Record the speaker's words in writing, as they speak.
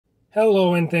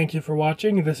Hello and thank you for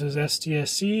watching. This is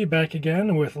STSC back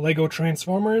again with LEGO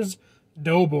Transformers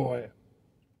Doughboy.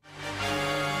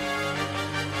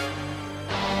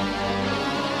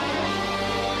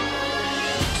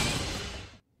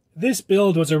 This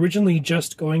build was originally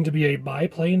just going to be a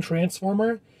biplane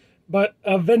transformer, but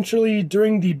eventually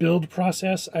during the build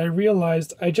process I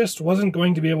realized I just wasn't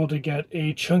going to be able to get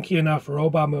a chunky enough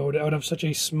robot mode out of such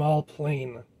a small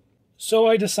plane. So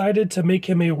I decided to make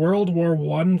him a World War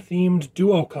I themed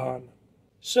duocon.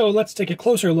 So let's take a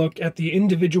closer look at the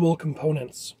individual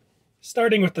components.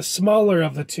 Starting with the smaller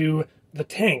of the two, the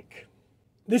tank.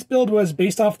 This build was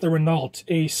based off the Renault,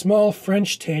 a small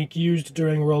French tank used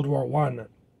during World War I.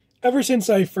 Ever since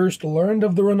I first learned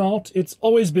of the Renault, it's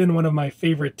always been one of my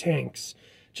favorite tanks.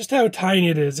 Just how tiny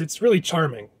it is, it's really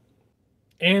charming.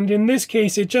 And in this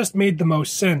case, it just made the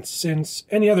most sense, since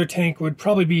any other tank would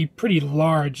probably be pretty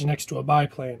large next to a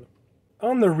biplane.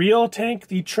 On the real tank,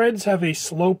 the treads have a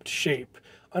sloped shape.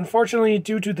 Unfortunately,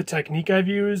 due to the technique I've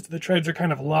used, the treads are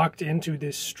kind of locked into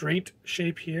this straight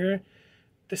shape here.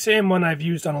 The same one I've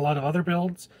used on a lot of other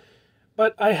builds.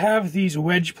 But I have these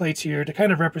wedge plates here to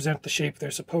kind of represent the shape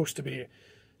they're supposed to be.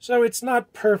 So it's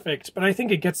not perfect, but I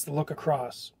think it gets the look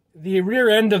across. The rear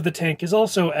end of the tank is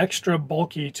also extra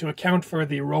bulky to account for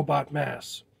the robot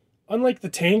mass. Unlike the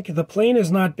tank, the plane is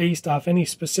not based off any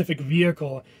specific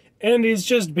vehicle, and is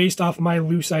just based off my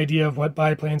loose idea of what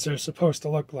biplanes are supposed to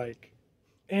look like.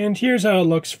 And here's how it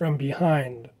looks from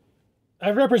behind.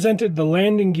 I've represented the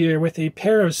landing gear with a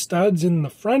pair of studs in the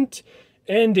front,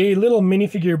 and a little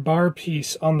minifigure bar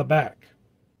piece on the back.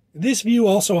 This view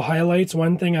also highlights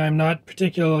one thing I'm not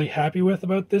particularly happy with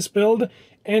about this build,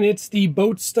 and it's the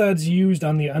boat studs used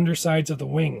on the undersides of the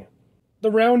wing.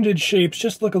 The rounded shapes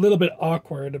just look a little bit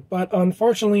awkward, but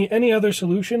unfortunately any other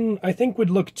solution I think would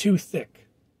look too thick.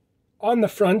 On the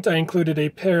front I included a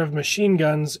pair of machine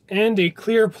guns and a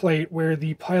clear plate where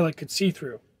the pilot could see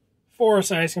through. For a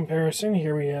size comparison,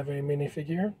 here we have a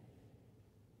minifigure.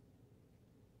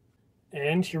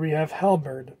 And here we have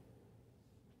Halberd.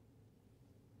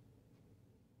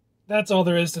 That's all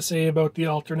there is to say about the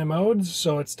alternate modes,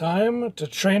 so it's time to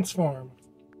transform.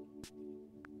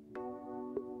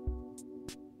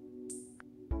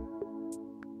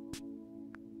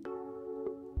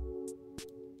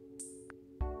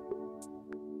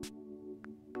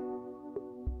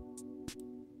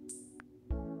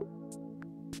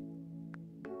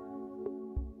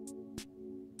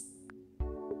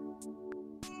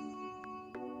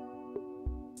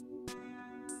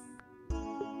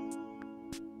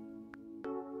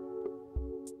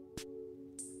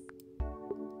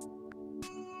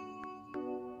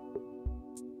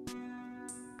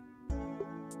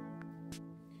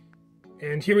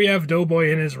 And here we have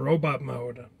Doughboy in his robot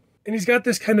mode. And he's got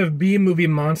this kind of B-movie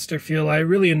monster feel I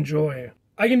really enjoy.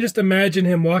 I can just imagine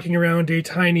him walking around a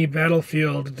tiny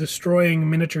battlefield, destroying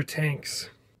miniature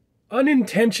tanks.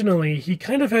 Unintentionally, he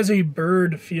kind of has a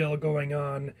bird feel going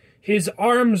on. His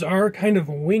arms are kind of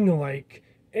wing-like,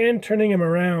 and turning him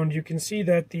around, you can see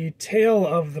that the tail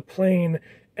of the plane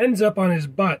ends up on his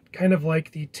butt, kind of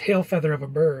like the tail feather of a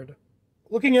bird.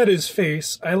 Looking at his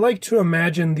face, I like to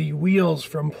imagine the wheels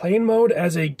from plane mode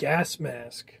as a gas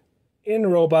mask. In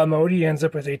robot mode, he ends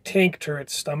up with a tank turret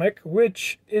stomach,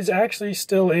 which is actually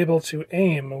still able to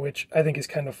aim, which I think is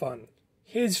kind of fun.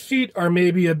 His feet are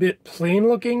maybe a bit plain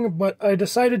looking, but I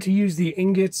decided to use the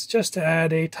ingots just to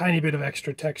add a tiny bit of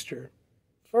extra texture.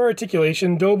 For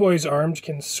articulation, Doughboy's arms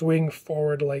can swing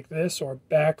forward like this or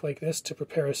back like this to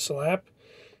prepare a slap,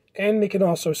 and they can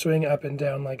also swing up and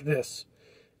down like this.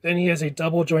 Then he has a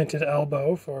double-jointed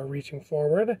elbow for reaching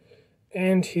forward,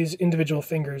 and his individual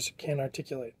fingers can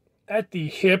articulate. At the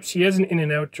hips, he has an in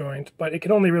and out joint, but it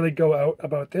can only really go out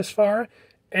about this far,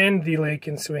 and the leg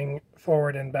can swing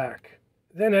forward and back.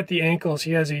 Then at the ankles,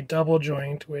 he has a double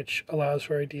joint, which allows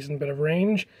for a decent bit of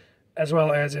range, as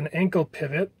well as an ankle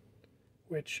pivot,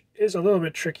 which is a little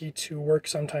bit tricky to work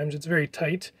sometimes. It's very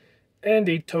tight, and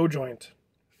a toe joint.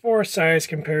 For size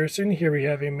comparison, here we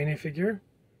have a minifigure.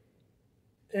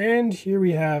 And here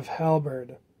we have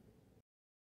Halberd.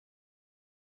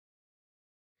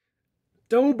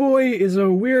 Doughboy is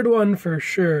a weird one for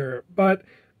sure, but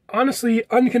honestly,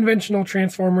 unconventional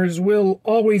Transformers will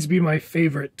always be my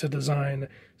favorite to design,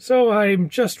 so I'm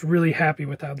just really happy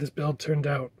with how this build turned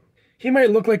out. He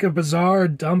might look like a bizarre,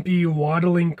 dumpy,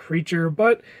 waddling creature,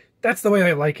 but that's the way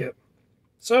I like it.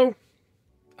 So,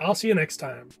 I'll see you next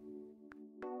time.